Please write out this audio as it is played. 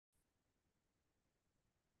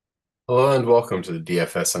Hello and welcome to the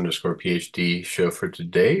DFS underscore PhD show for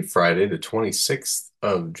today, Friday, the 26th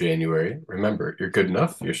of January. Remember, you're good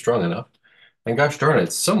enough, you're strong enough, and gosh darn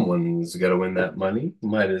it, someone's got to win that money.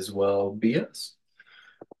 Might as well be us.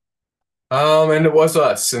 And it was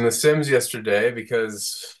us in The Sims yesterday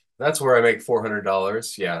because that's where I make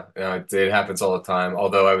 $400. Yeah, it happens all the time.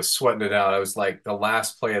 Although I was sweating it out, I was like, the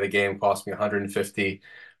last play of the game cost me 150.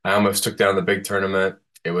 I almost took down the big tournament.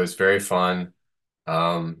 It was very fun.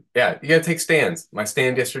 Yeah, you gotta take stands. My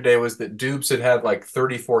stand yesterday was that Dubes had like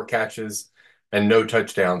 34 catches and no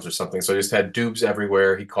touchdowns or something. So I just had Dubes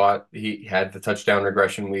everywhere. He had the touchdown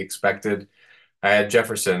regression we expected. I had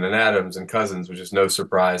Jefferson and Adams and Cousins, which is no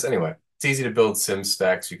surprise. Anyway, it's easy to build Sims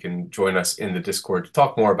stacks. You can join us in the Discord to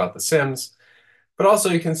talk more about the Sims, but also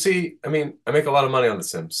you can see, I mean, I make a lot of money on the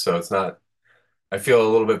Sims, so it's not, I feel a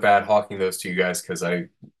little bit bad hawking those to you guys because I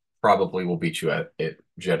probably will beat you at it,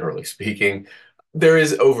 generally speaking. There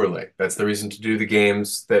is overlay. That's the reason to do the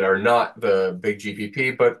games that are not the big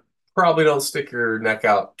GPP, but probably don't stick your neck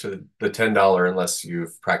out to the $10 unless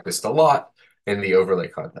you've practiced a lot in the overlay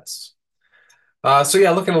contests. So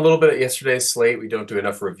yeah, looking a little bit at yesterday's slate. We don't do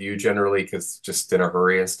enough review generally because just in a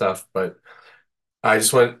hurry and stuff. But I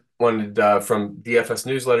just wanted from DFS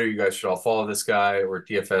newsletter. You guys should all follow this guy or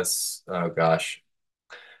DFS. Oh gosh,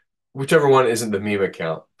 whichever one isn't the meme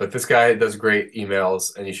account. But this guy does great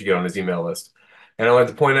emails, and you should get on his email list. And I wanted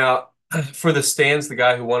to point out for the stands, the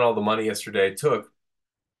guy who won all the money yesterday took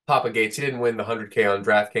Papa Gates. He didn't win the 100K on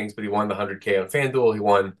DraftKings, but he won the 100K on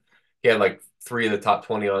FanDuel. He had like three of the top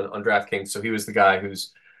 20 on DraftKings. So he was the guy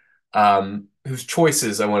whose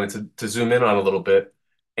choices I wanted to zoom in on a little bit.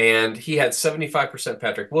 And he had 75%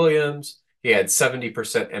 Patrick Williams. He had 70%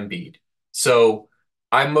 Embiid. So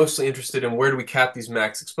I'm mostly interested in where do we cap these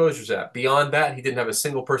max exposures at? Beyond that, he didn't have a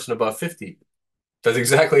single person above 50. That's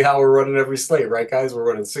exactly how we're running every slate, right, guys? We're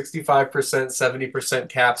running 65%, 70%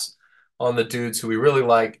 caps on the dudes who we really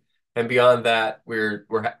like. And beyond that, we're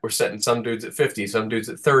setting some dudes at 50, some dudes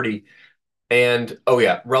at 30. And oh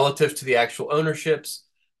yeah, relative to the actual ownerships,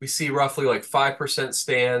 we see roughly like 5%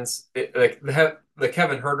 stands. Like the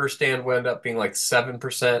Kevin Herter stand wound up being like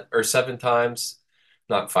 7% or seven times,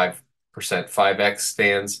 not 5%, 5x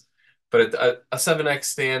stands. But a 7x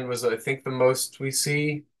stand was, I think, the most we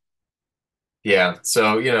see. Yeah,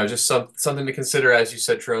 so just something to consider as you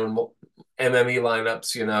said, Tron. MME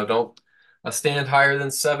lineups, don't a stand higher than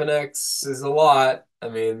 7x is a lot. I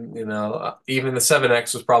mean, even the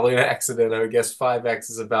 7x was probably an accident. I would guess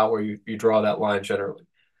 5x is about where you draw that line generally.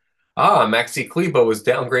 Maxi Kleba was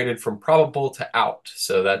downgraded from probable to out,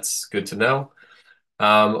 so that's good to know.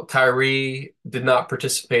 Kyrie did not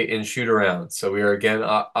participate in shoot around, so we are again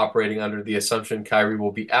operating under the assumption Kyrie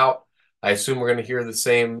will be out. I assume we're going to hear the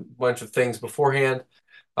same bunch of things beforehand.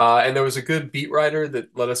 And there was a good beat writer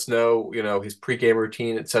that let us know, his pregame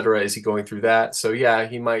routine, et cetera. Is he going through that? So yeah,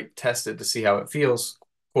 he might test it to see how it feels,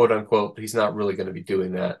 quote unquote, but he's not really going to be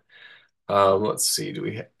doing that. Let's see, do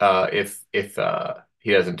we if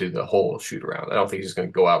he doesn't do the whole shoot around, I don't think he's just going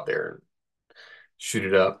to go out there and shoot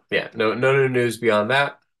it up. Yeah, no new news beyond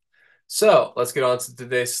that. So let's get on to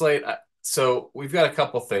today's slate. So we've got a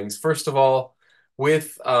couple things. First of all,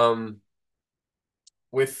 with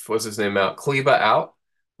what's his name out, Kleba out,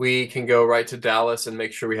 we can go right to Dallas and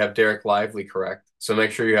make sure we have Derek Lively correct. So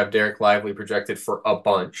make sure you have Derek Lively projected for a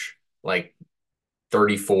bunch, like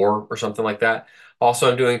 34 or something like that.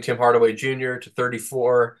 Also, I'm doing Tim Hardaway Jr. to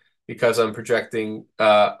 34 because I'm projecting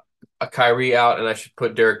a Kyrie out, and I should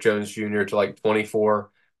put Derek Jones Jr. to like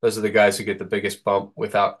 24. Those are the guys who get the biggest bump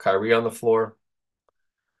without Kyrie on the floor.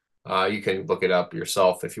 You can look it up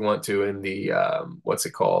yourself if you want to in the what's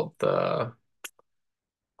it called? The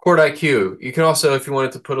Court IQ. You can also, if you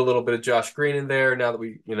wanted to put a little bit of Josh Green in there, now that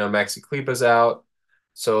Maxi Kleba's out,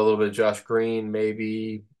 so a little bit of Josh Green,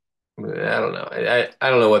 maybe. I don't know. I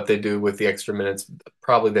don't know what they do with the extra minutes.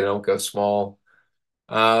 Probably they don't go small.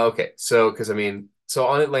 Okay, so because I mean, so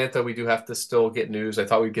on Atlanta, we do have to still get news. I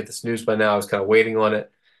thought we'd get this news by now. I was kind of waiting on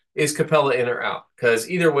it. Is Capella in or out? Because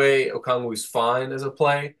either way, Okongwu's fine as a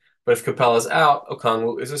play, but if Capella's out,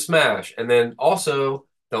 Okongwu is a smash. And then also,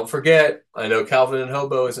 don't forget, I know Calvin and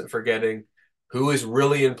Hobo isn't forgetting who is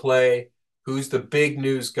really in play, who's the big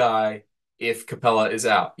news guy if Capella is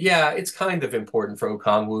out. Yeah, it's kind of important for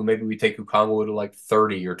Okongwu. Maybe we take Okongwu to like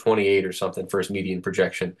 30 or 28 or something for his median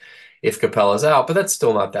projection if Capella's out, but that's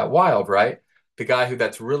still not that wild, right? The guy who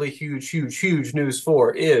that's really huge news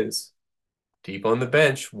for is deep on the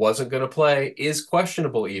bench, wasn't going to play, is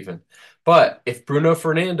questionable even. But if Bruno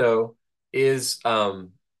Fernando is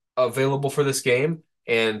available for this game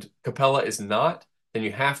and Capella is not, then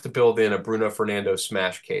you have to build in a Bruno Fernando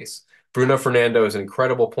smash case. Bruno Fernando is an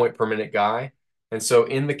incredible point per minute guy. And so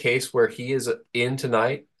in the case where he is in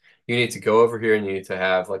tonight, you need to go over here and you need to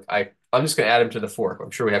have like I'm just gonna add him to the fork.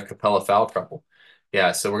 I'm sure we have Capella foul trouble.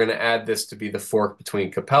 Yeah, so we're gonna add this to be the fork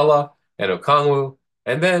between Capella and Okongwu,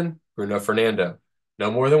 and then Bruno Fernando.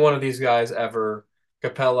 No more than one of these guys ever.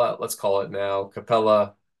 Capella, let's call it now,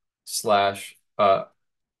 Capella slash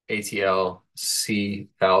ATL C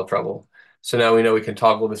foul trouble. So now we know we can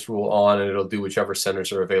toggle this rule on and it'll do whichever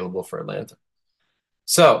centers are available for Atlanta.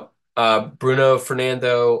 So Bruno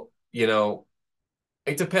Fernando,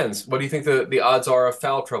 it depends. What do you think the odds are of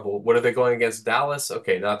foul trouble? What are they going against Dallas?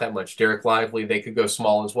 Okay, not that much. Derek Lively, they could go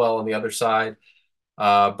small as well on the other side.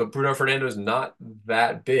 But Bruno Fernando is not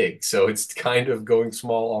that big, so it's kind of going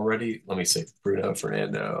small already. Let me see. Bruno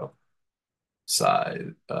Fernando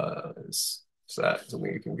size. Is that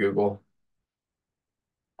something you can Google?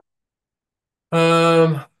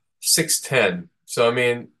 Um, 6'10". So I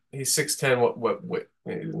mean, he's 6'10". What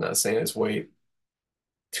he's not saying his weight,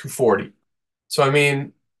 240. So I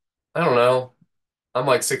mean, I don't know. I'm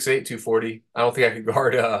like 6'8", 240. I don't think I could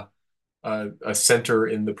guard a center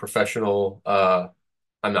in the professional.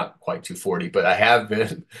 I'm not quite 240, but I have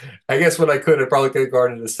been. I guess when I could, I probably could have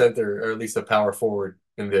guarded a center or at least a power forward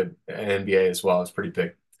in the NBA as well. It's pretty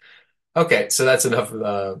big. Okay, so that's enough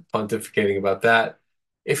pontificating about that.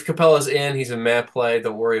 If Capella's in, he's a man play.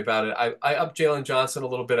 Don't worry about it. I up Jalen Johnson a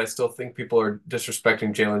little bit. I still think people are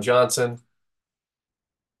disrespecting Jalen Johnson.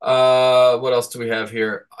 What else do we have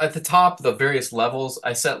here? At the top, the various levels,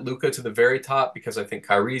 I set Luka to the very top because I think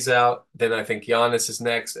Kyrie's out. Then I think Giannis is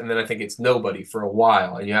next, and then I think it's nobody for a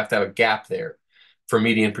while, and you have to have a gap there for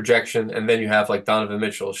median projection. And then you have like Donovan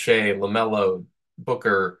Mitchell, Shea, LaMelo,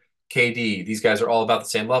 Booker, KD. These guys are all about the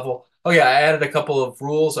same level. Oh yeah, I added a couple of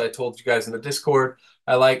rules. I told you guys in the Discord.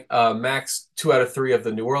 I like max 2 out of 3 of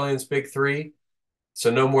the New Orleans big three. So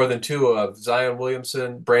no more than two of Zion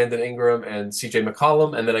Williamson, Brandon Ingram, and CJ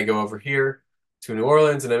McCollum. And then I go over here to New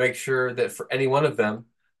Orleans and I make sure that for any one of them,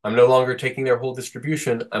 I'm no longer taking their whole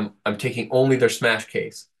distribution. I'm taking only their smash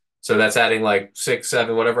case. So that's adding like 6,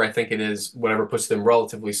 7, whatever I think it is, whatever puts them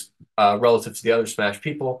relatively relative to the other smash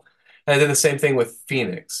people. And I did the same thing with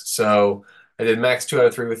Phoenix. So I did max 2 out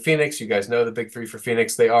of 3 with Phoenix. You guys know the big three for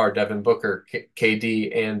Phoenix. They are Devin Booker,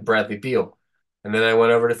 KD, and Bradley Beal. And then I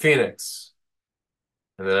went over to Phoenix.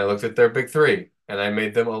 And then I looked at their big three and I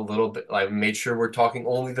made them a little bit, I made sure we're talking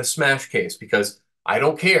only the smash case because I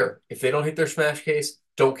don't care if they don't hit their smash case,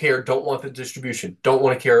 don't care, don't want the distribution, don't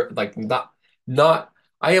want to care, like not,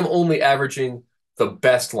 I am only averaging the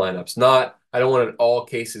best lineups, not, I don't want an all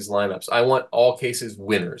cases lineups. I want all cases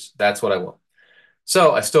winners. That's what I want.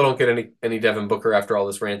 So I still don't get any Devin Booker after all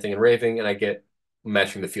this ranting and raving, and I get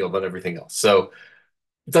matching the field on everything else. So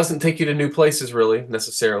it doesn't take you to new places really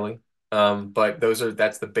necessarily. But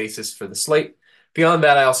that's the basis for the slate. Beyond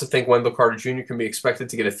that, I also think Wendell Carter Jr. can be expected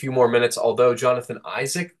to get a few more minutes, although Jonathan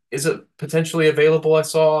Isaac is potentially available. I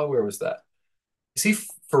saw, where was that? Is he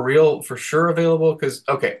for real, for sure available? Because,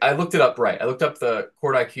 okay, I looked it up right. I looked up the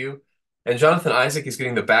court IQ, and Jonathan Isaac is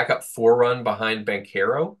getting the backup 4 run behind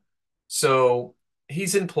Banchero. So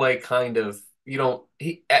he's in play kind of.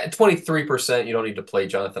 At 23%, you don't need to play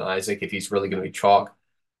Jonathan Isaac if he's really going to be chalk.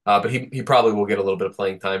 But he probably will get a little bit of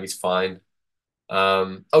playing time. He's fine.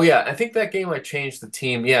 Oh yeah, I think that game I changed the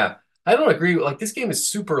team. Yeah, I don't agree. Like this game is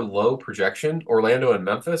super low projection, Orlando and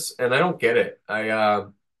Memphis, and I don't get it.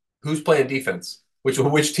 Who's playing defense?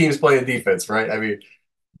 Which team's playing defense, right? I mean,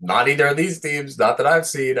 not either of these teams, not that I've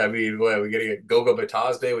seen. I mean, what, are we getting a Gogo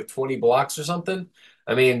Batazde with 20 blocks or something?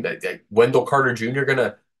 I mean, Wendell Carter Jr.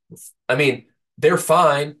 gonna. I mean, they're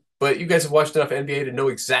fine, but you guys have watched enough NBA to know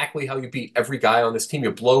exactly how you beat every guy on this team.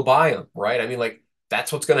 You blow by them, right? I mean, like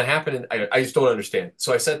that's what's going to happen. And I just don't understand.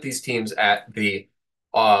 So I set these teams at the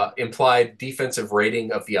implied defensive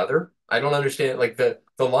rating of the other. I don't understand. Like the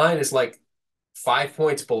line is like 5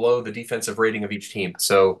 points below the defensive rating of each team.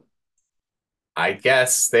 So I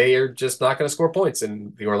guess they are just not going to score points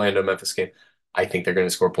in the Orlando Memphis game. I think they're going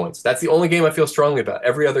to score points. That's the only game I feel strongly about.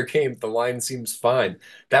 Every other game, the line seems fine.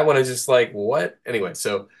 That one is just like, what? Anyway,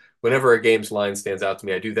 so whenever a game's line stands out to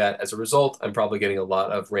me, I do that. As a result, I'm probably getting a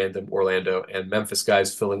lot of random Orlando and Memphis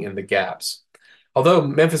guys filling in the gaps. Although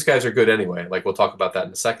Memphis guys are good anyway. Like we'll talk about that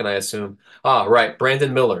in a second, I assume. Right.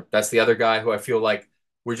 Brandon Miller. That's the other guy who I feel like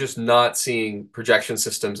we're just not seeing projection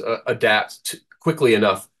systems adapt quickly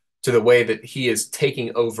enough to the way that he is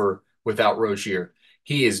taking over without Rozier.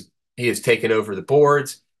 He is taking over the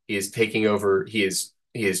boards. He is taking over. He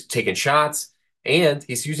is taking shots, and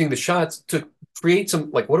he's using the shots to create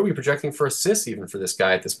some. Like, what are we projecting for assists even for this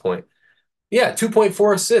guy at this point? Yeah,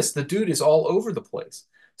 2.4 assists. The dude is all over the place.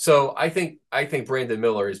 So I think Brandon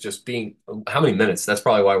Miller is just being how many minutes? That's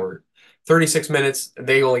probably why we're 36 minutes.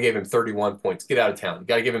 They only gave him 31 points. Get out of town. You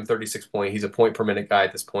got to give him 36 points. He's a point per minute guy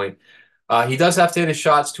at this point. He does have to hit his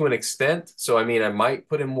shots to an extent. So I mean, I might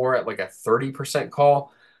put him more at like a 30%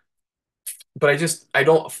 call, but I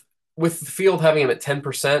don't with the field having him at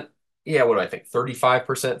 10%, yeah, what do I think? 35%,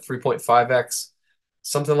 3.5x,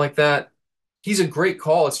 something like that. He's a great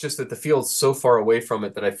call. It's just that the field's so far away from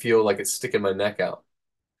it that I feel like it's sticking my neck out.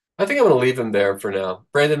 I think I'm going to leave him there for now.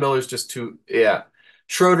 Brandon Miller's just too, yeah.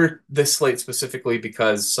 Schroder, this slate specifically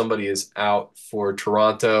because somebody is out for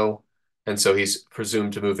Toronto, and so he's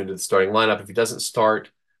presumed to move into the starting lineup. If he doesn't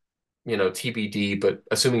start, TBD, but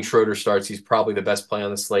assuming Schroder starts, he's probably the best play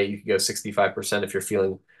on the slate. You can go 65% if you're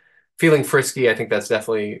feeling frisky. I think that's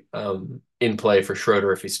definitely in play for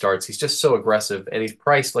Schroder if he starts. He's just so aggressive, and he's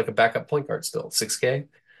priced like a backup point guard still. 6K,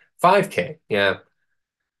 5K. Yeah,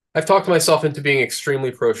 I've talked myself into being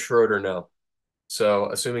extremely pro Schroder now.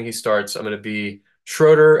 So assuming he starts, I'm going to be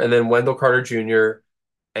Schroder and then Wendell Carter Jr.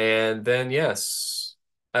 And then yes,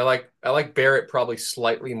 I like Barrett probably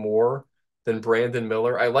slightly more than Brandon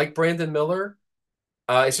Miller. I like Brandon Miller.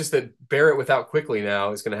 It's just that Barrett without Quickly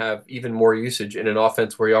now is going to have even more usage in an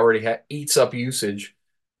offense where he already eats up usage.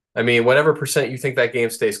 I mean, whatever percent you think that game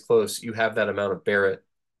stays close, you have that amount of Barrett.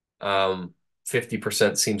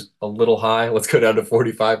 50% seems a little high. Let's go down to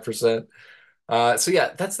 45%. So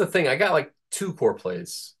yeah, that's the thing. I got like two core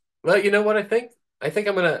plays. Well, you know what I think? I think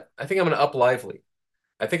I'm gonna up Lively.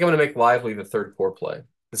 I think I'm gonna make Lively the third core play.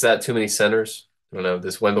 Is that too many centers? I don't know.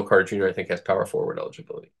 This Wendell Carter Jr. I think has power forward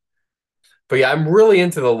eligibility. But yeah, I'm really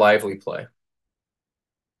into the Lively play.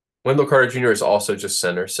 Wendell Carter Jr. is also just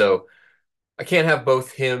center, so I can't have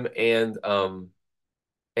both him and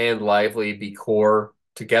Lively be core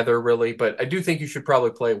together really. But I do think you should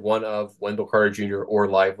probably play one of Wendell Carter Jr. or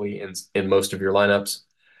Lively in most of your lineups.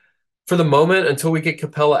 For the moment, until we get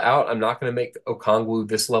Capella out, I'm not going to make Okongwu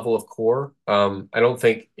this level of core. I don't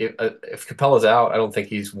think if Capella's out, I don't think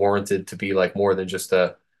he's warranted to be like more than just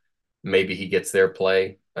a maybe he gets their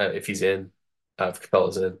play if he's in, if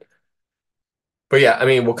Capella's in. But yeah, I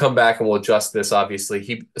mean, we'll come back and we'll adjust this.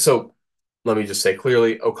 Obviously, so let me just say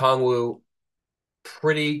clearly, Okongwu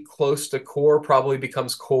pretty close to core probably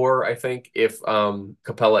becomes core. I think if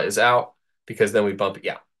Capella is out because then we bump it.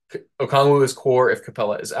 Yeah, Okongwu is core if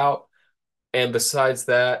Capella is out. And besides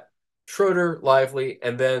that, Schroder, Lively,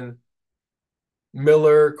 and then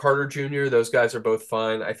Miller, Carter Jr., those guys are both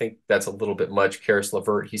fine. I think that's a little bit much. Karis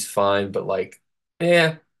LeVert, he's fine, but like,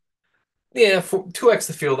 yeah, yeah, 2x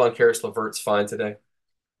the field on Karis LeVert's fine today.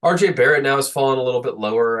 RJ Barrett now has fallen a little bit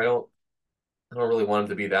lower. I don't really want him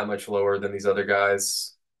to be that much lower than these other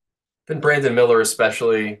guys. Then Brandon Miller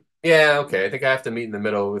especially. Yeah, okay. I think I have to meet in the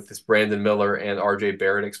middle with this Brandon Miller and RJ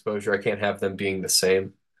Barrett exposure. I can't have them being the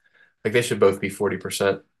same. Like they should both be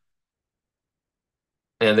 40%.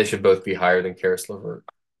 And they should both be higher than Karis LeVert.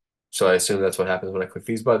 So I assume that's what happens when I click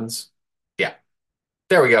these buttons. Yeah,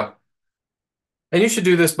 there we go. And you should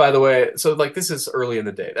do this, by the way. So like this is early in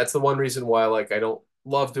the day. That's the one reason why like I don't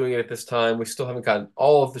love doing it at this time. We still haven't gotten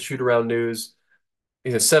all of the shoot around news.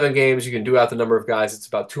 7 games. You can do out the number of guys. It's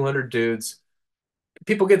about 200 dudes.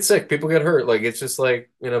 People get sick, people get hurt. Like it's just like,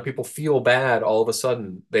 people feel bad all of a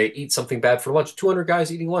sudden. They eat something bad for lunch. 200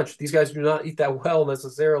 guys eating lunch. These guys do not eat that well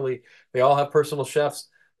necessarily. They all have personal chefs.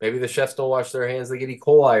 Maybe the chefs don't wash their hands. They get E.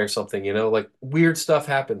 coli or something, like weird stuff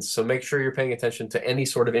happens. So make sure you're paying attention to any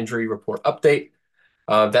sort of injury report update.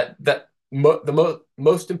 The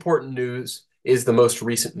most important news is the most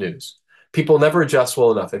recent news. People never adjust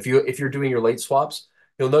well enough. If you're doing your late swaps,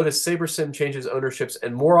 you'll notice SaberSim changes ownerships,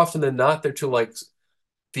 and more often than not, they're to like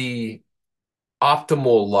the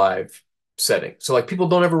optimal live setting. So like people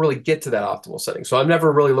don't ever really get to that optimal setting. So I'm never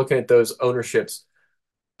really looking at those ownerships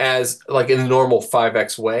as like in the normal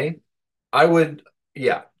 5x way. I would,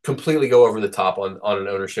 yeah, completely go over the top on an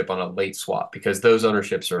ownership on a late swap because those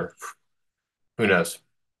ownerships are who knows.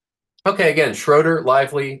 Okay, again, Schroeder,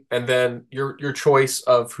 Lively, and then your choice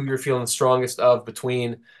of who you're feeling the strongest of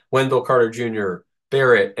between Wendell Carter Jr.,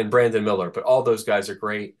 Barrett, and Brandon Miller. But all those guys are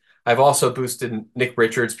great. I've also boosted Nick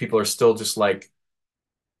Richards. People are still just like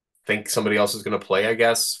think somebody else is going to play, I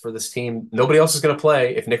guess, for this team. Nobody else is going to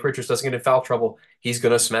play. If Nick Richards doesn't get in foul trouble, he's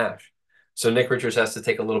going to smash. So Nick Richards has to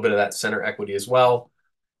take a little bit of that center equity as well.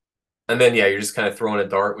 And then, yeah, you're just kind of throwing a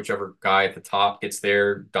dart, whichever guy at the top gets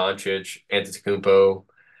there, Doncic, Antetokounmpo.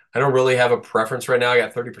 I don't really have a preference right now. I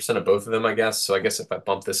got 30% of both of them, I guess. So I guess if I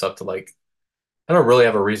bump this up to like, I don't really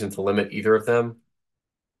have a reason to limit either of them.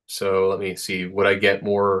 So let me see. Would I get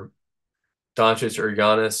more Doncic or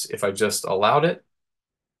Giannis if I just allowed it?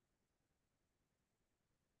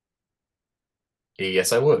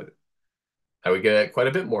 Yes, I would. I would get quite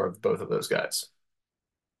a bit more of both of those guys.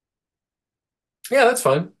 Yeah, that's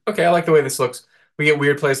fine. Okay, I like the way this looks. We get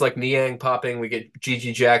weird plays like Niang popping. We get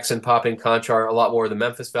GG Jackson popping, Conchar, a lot more of the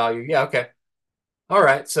Memphis value. Yeah, okay. All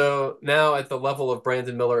right. So now at the level of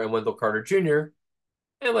Brandon Miller and Wendell Carter Jr.,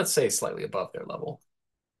 and let's say slightly above their level.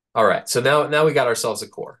 All right. So now we got ourselves a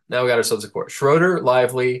core. Now we got ourselves a core. Schroeder,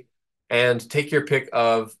 Lively, and take your pick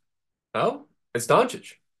of, oh, it's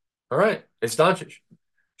Doncic. All right. It's Doncic.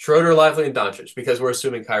 Schroeder, Lively, and Doncic because we're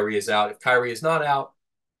assuming Kyrie is out. If Kyrie is not out,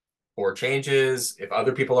 core changes. If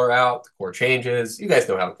other people are out, the core changes. You guys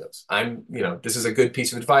know how it goes. This is a good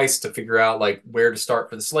piece of advice to figure out like where to start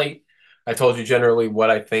for the slate. I told you generally what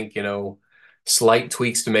I think, slight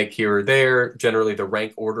tweaks to make here or there, generally the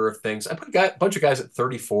rank order of things. I put a bunch of guys at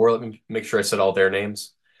 34. Let me make sure I said all their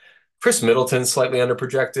names. Chris Middleton, slightly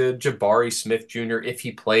underprojected. Jabari Smith Jr., if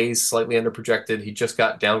he plays, slightly underprojected. He just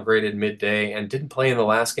got downgraded midday and didn't play in the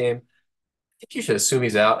last game. Think you should assume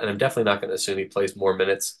he's out, and I'm definitely not going to assume he plays more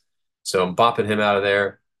minutes. So I'm bopping him out of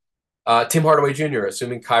there. Tim Hardaway Jr.,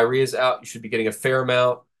 assuming Kyrie is out, you should be getting a fair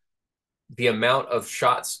amount. The amount of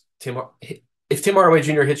shots if Tim Hardaway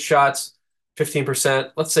Jr. hits shots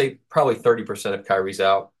 15%, let's say probably 30% if Kyrie's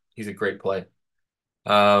out. He's a great play.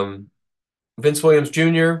 Um, Vince Williams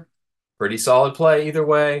Jr., pretty solid play either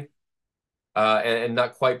way. And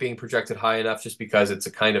not quite being projected high enough just because it's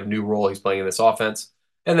a kind of new role he's playing in this offense.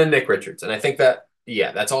 And then Nick Richards. And I think that,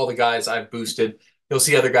 yeah, that's all the guys I've boosted. You'll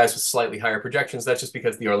see other guys with slightly higher projections. That's just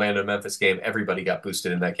because the Orlando Memphis game, everybody got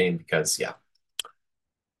boosted in that game because, yeah,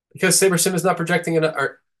 because SaberSim is not projecting enough,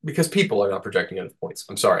 or because people are not projecting enough points.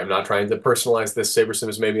 I'm sorry, I'm not trying to personalize this. SaberSim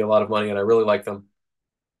has made me a lot of money and I really like them.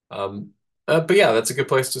 Um, but yeah, that's a good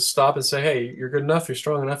place to stop and say, hey, you're good enough, you're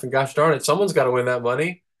strong enough, and gosh darn it, someone's got to win that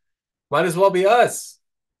money. Might as well be us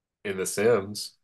in The Sims.